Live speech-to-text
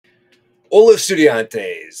Hola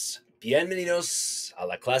estudiantes, bienvenidos a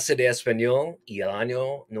la clase de español y el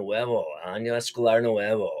año nuevo, año escolar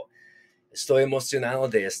nuevo. Estoy emocionado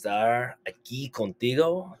de estar aquí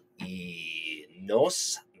contigo y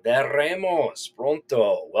nos veremos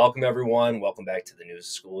pronto. Welcome everyone, welcome back to the new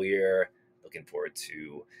school year. Looking forward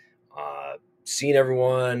to seeing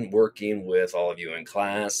everyone, working with all of you in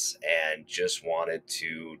class, and just wanted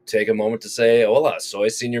to take a moment to say, hola, soy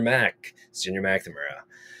Señor McNamara.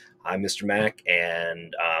 I'm Mr. Mac,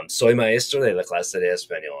 and soy maestro de la clase de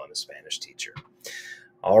español. I'm a Spanish teacher.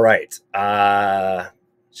 All right.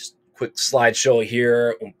 Just quick slideshow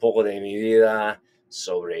here. Un poco de mi vida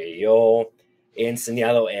sobre yo. He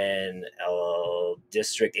enseñado en el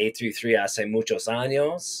District 833 hace muchos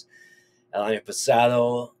años. El año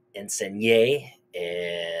pasado enseñé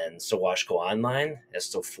en Sowashko Online.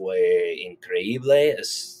 Esto fue increíble.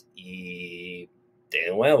 Y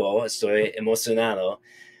de nuevo, estoy emocionado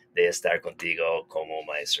de estar contigo como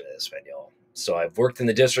maestro de español. So I've worked in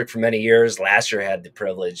the district for many years. Last year I had the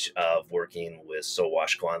privilege of working with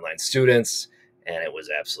Sowashko Online students, and it was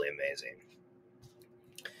absolutely amazing.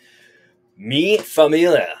 Mi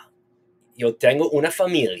familia. Yo tengo una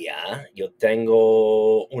familia, yo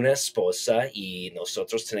tengo una esposa y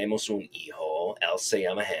nosotros tenemos un hijo. Él se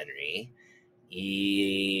llama Henry.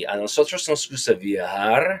 Y a nosotros nos gusta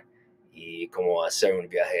viajar y como hacer un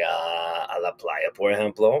viaje a la playa, por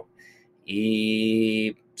ejemplo.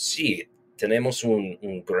 Y sí, tenemos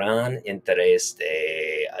un gran interés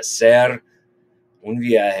de hacer un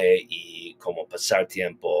viaje y como pasar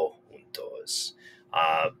tiempo juntos.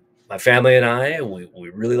 My family and I, we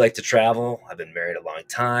really like to travel. I've been married a long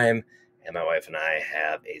time, and my wife and I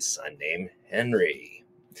have a son named Henry.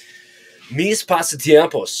 Mis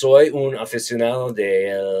pasatiempos. Soy un aficionado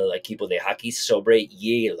del equipo de hockey sobre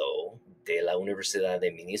hielo de la Universidad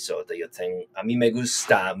de Minnesota. A mí me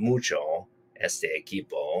gusta mucho este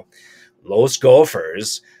equipo, los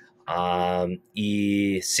Gophers.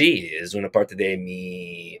 Y sí, es una parte de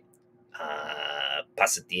mi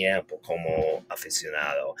pasatiempo como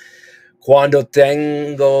aficionado. Cuando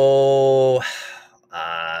tengo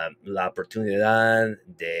la oportunidad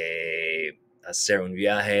de hacer un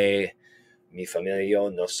viaje, mi familia y yo,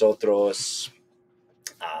 a nosotros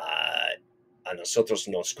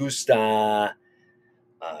nos gusta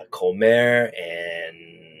comer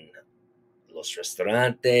en los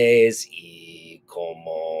restaurantes y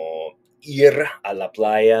como ir a la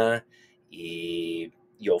playa. Y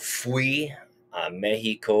yo fui a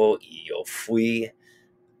México y yo fui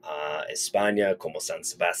a España como San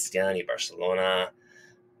Sebastián y Barcelona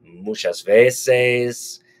muchas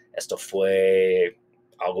veces. Esto fue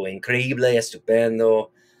algo increíble,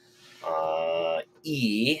 estupendo.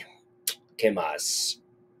 Y, ¿qué más?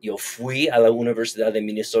 Yo fui a la Universidad de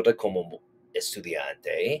Minnesota como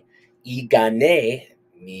estudiante y gané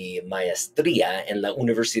mi maestría en la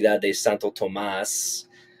Universidad de Santo Tomás.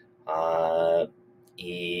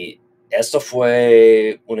 Y esto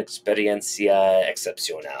fue una experiencia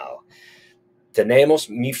excepcional.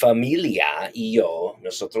 Mi familia y yo,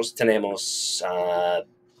 nosotros tenemos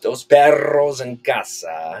 2 perros en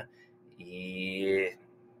casa y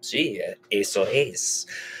sí, eso es.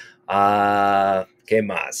 ¿Qué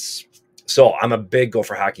más? So I'm a big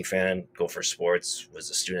Gopher hockey fan, Gopher sports, was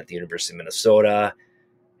a student at the University of Minnesota,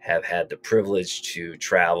 have had the privilege to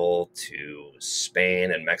travel to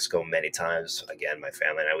Spain and Mexico many times. Again, my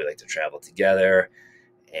family and I, we like to travel together,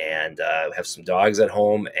 and have some dogs at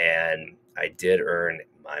home, and I did earn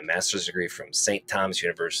my master's degree from St. Thomas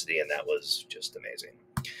University, and that was just amazing.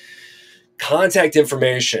 Contact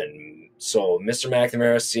information. So, Mr.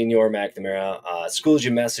 McNamara, Señor McNamara, Schoology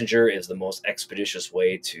Messenger is the most expeditious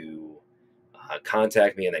way to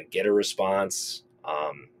contact me and then get a response.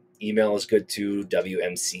 Email is good too,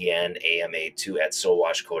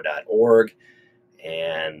 wmcnama2@sowashco.org.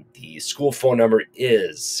 And the school phone number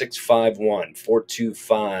is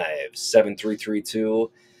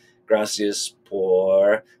 651-425-7332. Gracias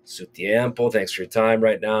por su tiempo. Thanks for your time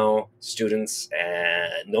right now, students.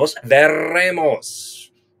 And nos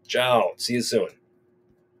veremos. Ciao. See you soon.